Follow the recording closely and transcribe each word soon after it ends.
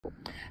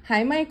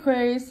Hi, my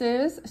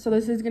Aquariuses. So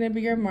this is going to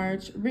be your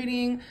March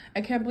reading.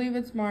 I can't believe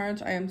it's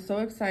March. I am so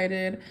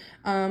excited.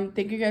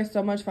 Thank you guys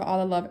so much for all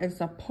the love and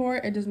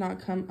support. It does not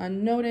come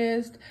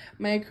unnoticed.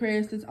 My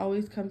Aquariuses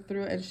always come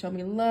through and show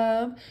me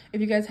love.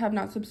 If you guys have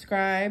not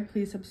subscribed,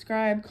 please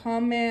subscribe,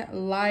 comment,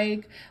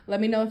 like.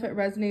 Let me know if it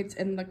resonates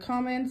in the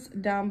comments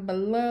down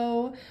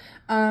below.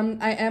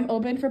 I am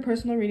open for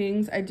personal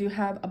readings. I do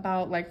have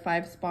about like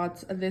 5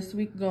 spots this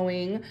week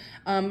going.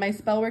 My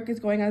spell work is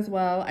going as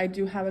well. I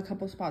do have a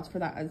couple spots for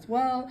that as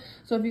well.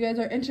 So if you guys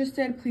are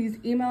interested, please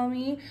email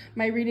me.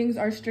 My readings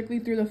are strictly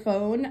through the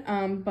phone,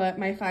 but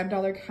my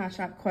 $5 Cash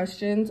App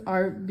questions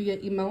are via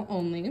email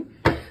only.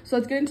 So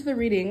let's get into the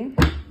reading,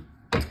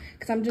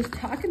 because I'm just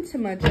talking too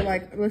much. You're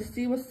like, let's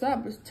see what's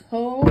up. Just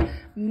tell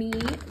me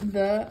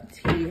the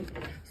tea.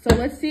 So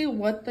let's see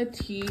what the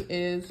tea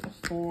is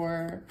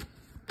for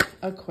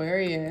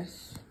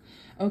Aquarius.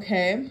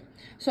 Okay,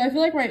 so I feel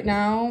like right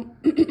now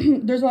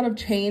there's a lot of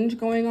change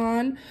going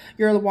on.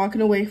 You're walking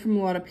away from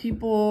a lot of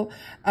people.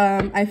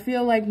 I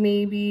feel like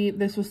maybe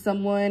this was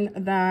someone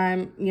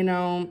that, you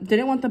know,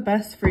 didn't want the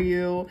best for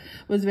you.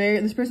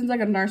 This person's like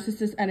a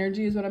narcissist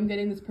energy is what I'm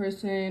getting. This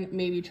person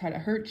maybe tried to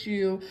hurt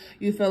you.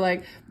 You feel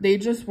like they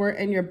just weren't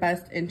in your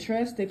best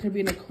interest. They could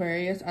be an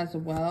Aquarius as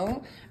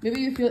well.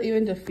 Maybe you feel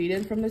even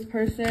defeated from this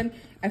person.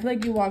 I feel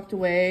like you walked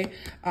away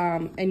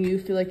and you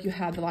feel like you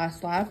had the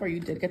last laugh, or you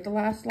did get the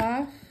last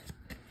laugh.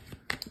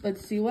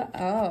 Let's see what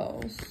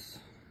else.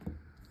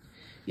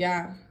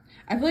 Yeah,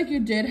 I feel like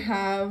you did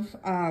have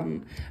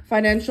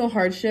financial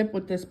hardship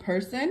with this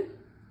person.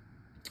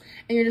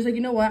 And you're just like,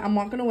 you know what? I'm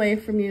walking away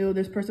from you.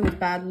 This person was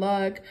bad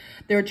luck.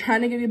 They were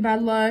trying to give you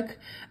bad luck.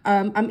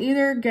 I'm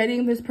either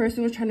getting this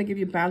person was trying to give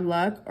you bad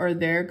luck, or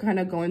they're kind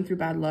of going through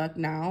bad luck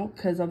now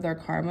because of their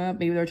karma.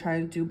 Maybe they're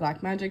trying to do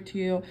black magic to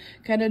you,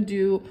 kind of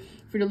do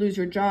for you to lose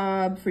your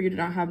job, for you to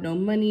not have no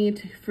money,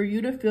 for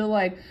you to feel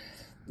like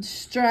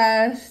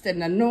stressed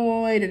and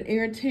annoyed and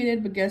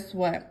irritated. But guess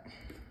what?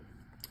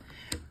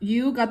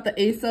 You got the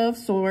Ace of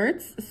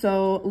Swords,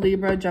 so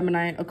Libra,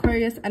 Gemini,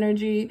 Aquarius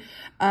energy.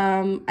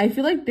 I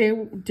feel like they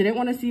didn't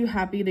want to see you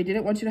happy. They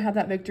didn't want you to have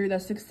that victory,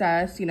 that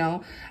success, you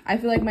know. I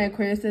feel like my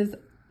Aquariuses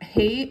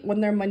hate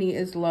when their money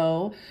is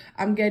low.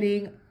 I'm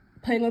getting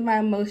playing with my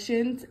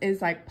emotions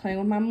is like playing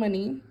with my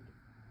money.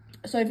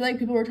 So I feel like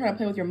people were trying to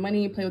play with your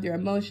money, play with your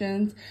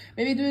emotions,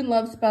 maybe doing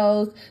love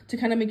spells to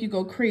kind of make you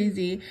go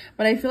crazy.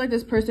 But I feel like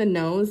this person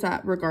knows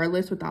that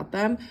regardless, without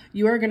them,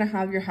 you are going to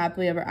have your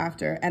happily ever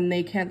after, and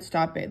they can't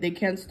stop it. They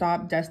can't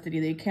stop destiny.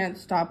 They can't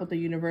stop what the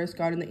universe,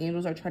 God, and the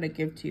angels are trying to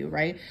give to you,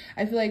 right?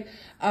 I feel like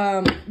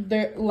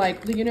they're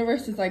like, the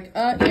universe is like,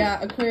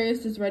 yeah,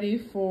 Aquarius is ready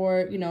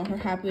for, you know, her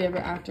happily ever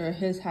after,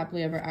 his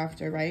happily ever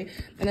after, right?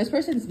 And this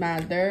person's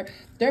mad.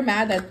 They're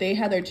mad that they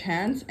had their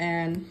chance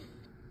and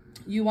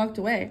you walked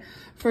away.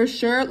 For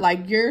sure,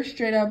 like, you're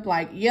straight up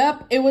like,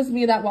 yep, it was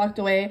me that walked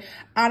away.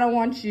 I don't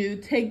want you.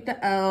 Take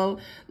the L.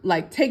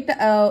 Like, take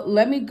the L.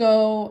 Let me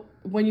go.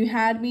 When you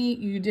had me,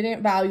 you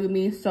didn't value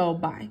me, so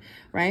bye,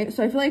 right?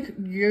 So I feel like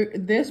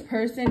this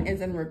person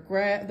is in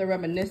regret. They're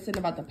reminiscent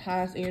about the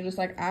past, and you're just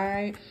like,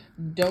 I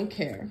don't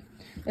care.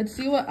 Let's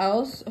see what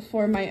else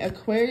for my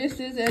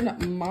Aquariuses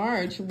in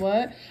March.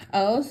 What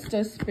else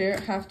does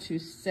Spirit have to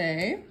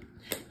say?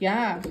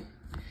 Yeah.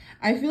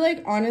 I feel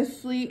like,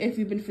 honestly, if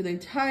you've been feeling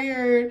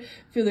tired,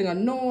 feeling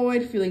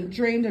annoyed, feeling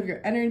drained of your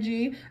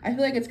energy, I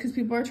feel like it's because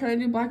people are trying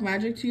to do black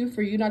magic to you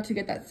for you not to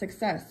get that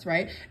success,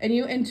 right? And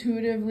you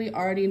intuitively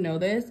already know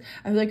this.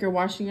 I feel like you're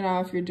washing it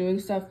off, you're doing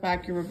stuff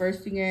back, you're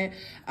reversing it.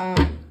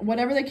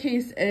 Whatever the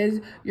case is,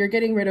 you're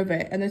getting rid of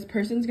it. And this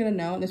person's going to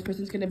know, and this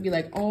person's going to be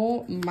like,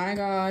 oh my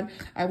God,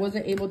 I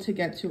wasn't able to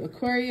get to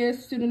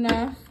Aquarius soon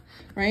enough.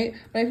 Right?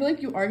 But I feel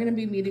like you are going to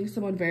be meeting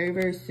someone very,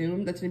 very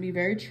soon that's going to be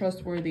very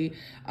trustworthy.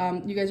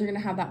 You guys are going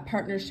to have that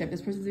partnership.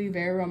 This person's going to be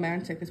very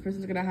romantic. This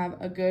person's going to have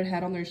a good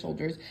head on their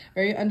shoulders.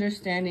 Very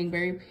understanding,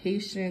 very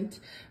patient,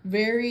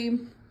 very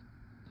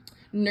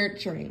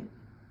nurturing.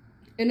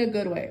 In a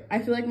good way. I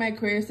feel like my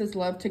Aquariuses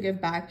love to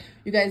give back.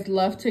 You guys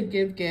love to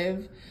give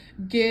gifts,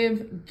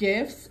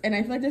 and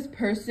I feel like this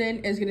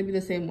person is going to be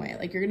the same way.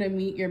 Like, you're going to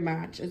meet your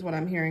match is what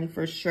I'm hearing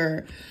for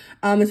sure.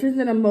 This person's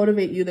going to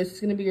motivate you. This is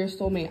going to be your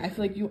soulmate. I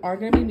feel like you are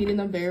going to be meeting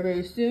them very,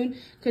 very soon.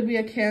 Could be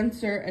a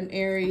Cancer, an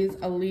Aries,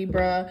 a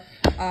Libra.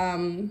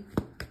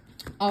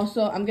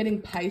 Also, I'm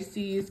getting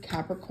Pisces,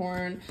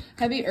 Capricorn,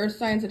 heavy earth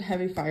signs and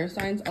heavy fire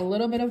signs, a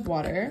little bit of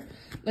water.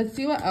 Let's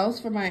see what else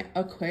for my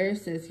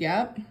Aquariuses.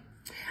 Yep.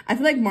 I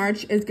feel like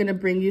March is going to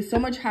bring you so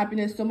much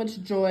happiness, so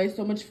much joy,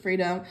 so much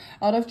freedom,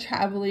 a lot of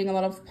traveling, a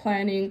lot of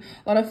planning,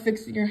 a lot of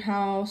fixing your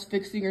house,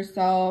 fixing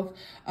yourself.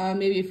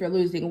 Maybe if you're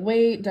losing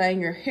weight,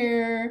 dyeing your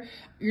hair,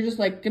 you're just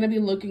like going to be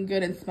looking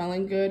good and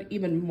smelling good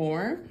even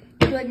more.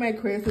 I feel like my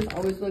Aquariuses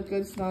always look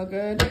good, smell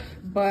good,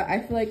 but I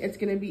feel like it's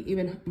going to be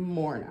even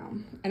more now.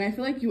 And I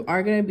feel like you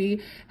are going to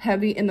be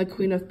heavy in the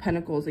Queen of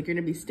Pentacles. Like, you're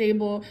going to be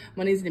stable,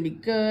 money's going to be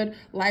good,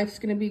 life's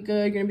going to be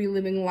good, you're going to be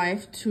living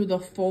life to the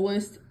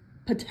fullest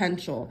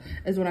potential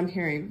is what I'm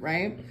hearing,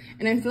 right?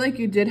 And I feel like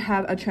you did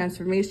have a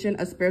transformation,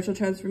 a spiritual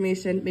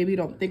transformation. Maybe you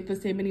don't think the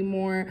same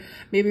anymore.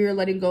 Maybe you're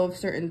letting go of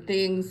certain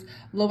things,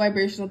 low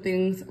vibrational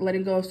things,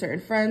 letting go of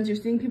certain friends. You're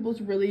seeing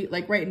people's really,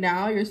 like right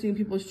now, you're seeing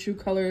people's true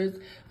colors,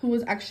 who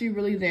was actually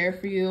really there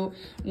for you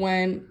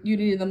when you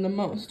needed them the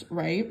most,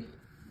 right?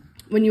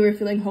 When you were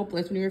feeling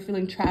hopeless, when you were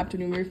feeling trapped,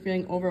 when you were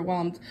feeling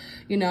overwhelmed,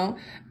 you know?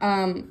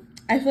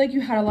 I feel like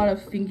you had a lot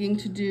of thinking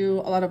to do,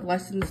 a lot of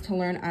lessons to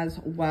learn as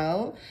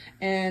well.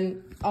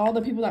 And all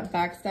the people that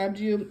backstabbed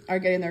you are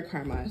getting their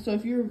karma. So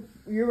if you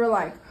were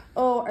like,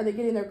 oh, are they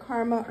getting their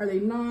karma? Are they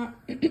not?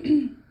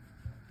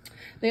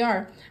 They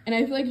are. And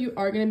I feel like you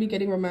are going to be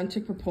getting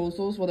romantic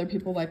proposals, whether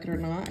people like it or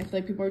not. I feel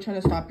like people are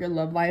trying to stop your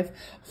love life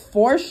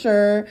for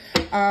sure.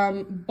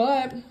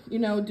 But, you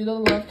know, do the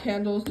love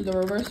candles, do the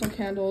reversal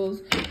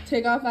candles.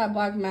 Take off that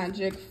black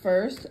magic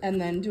first and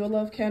then do a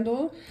love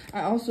candle.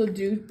 I also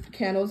do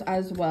candles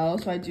as well.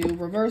 So I do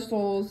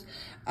reversals,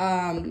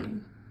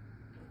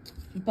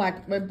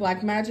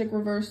 black magic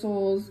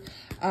reversals,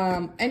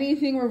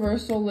 anything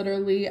reversal,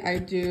 literally. I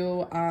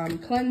do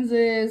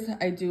cleanses,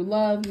 I do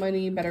love,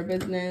 money, better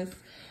business,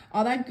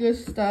 all that good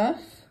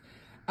stuff.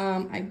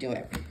 I do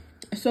it.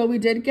 So we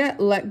did get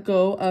let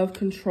go of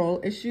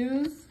control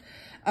issues.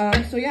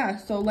 So yeah,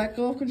 so let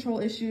go of control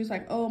issues,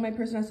 like, oh, my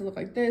person has to look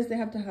like this, they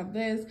have to have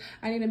this,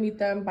 I need to meet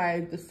them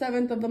by the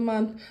 7th of the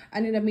month, I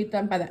need to meet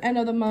them by the end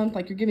of the month.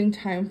 Like, you're giving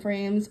time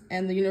frames,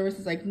 and the universe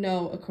is like,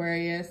 no,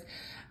 Aquarius,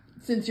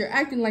 since you're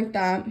acting like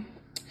that,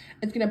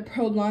 it's gonna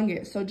prolong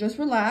it. So just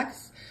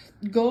relax,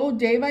 go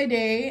day by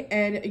day,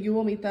 and you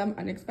will meet them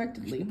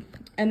unexpectedly.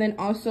 And then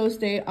also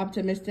stay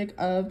optimistic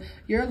of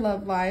your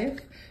love life.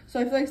 So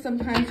I feel like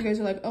sometimes you guys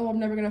are like, oh, I'm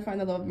never gonna find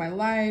the love of my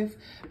life.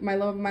 My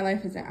love of my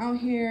life isn't out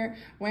here.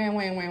 Wham,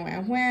 wham, wham,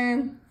 wham,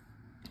 wham.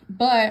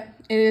 But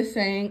it is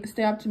saying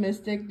stay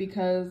optimistic,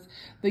 because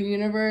the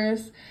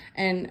universe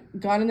and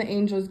God and the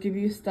angels give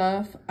you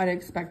stuff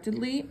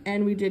unexpectedly.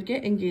 And we did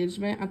get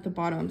engagement at the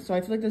bottom. So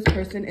I feel like this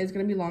person is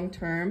going to be long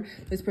term.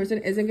 This person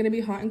isn't going to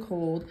be hot and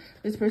cold.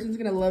 This person's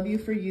going to love you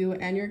for you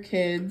and your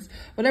kids.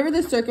 Whatever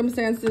the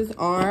circumstances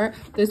are,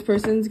 this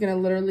person's going to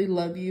literally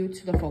love you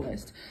to the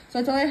fullest. So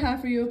that's all I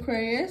have for you,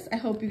 Aquarius. I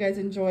hope you guys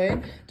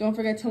enjoyed. Don't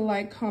forget to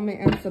like, comment,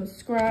 and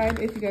subscribe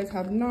if you guys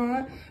have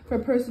not. For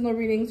personal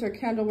readings or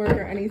candle work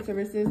or any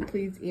services,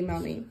 please email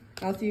me.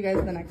 I'll see you guys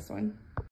in the next one.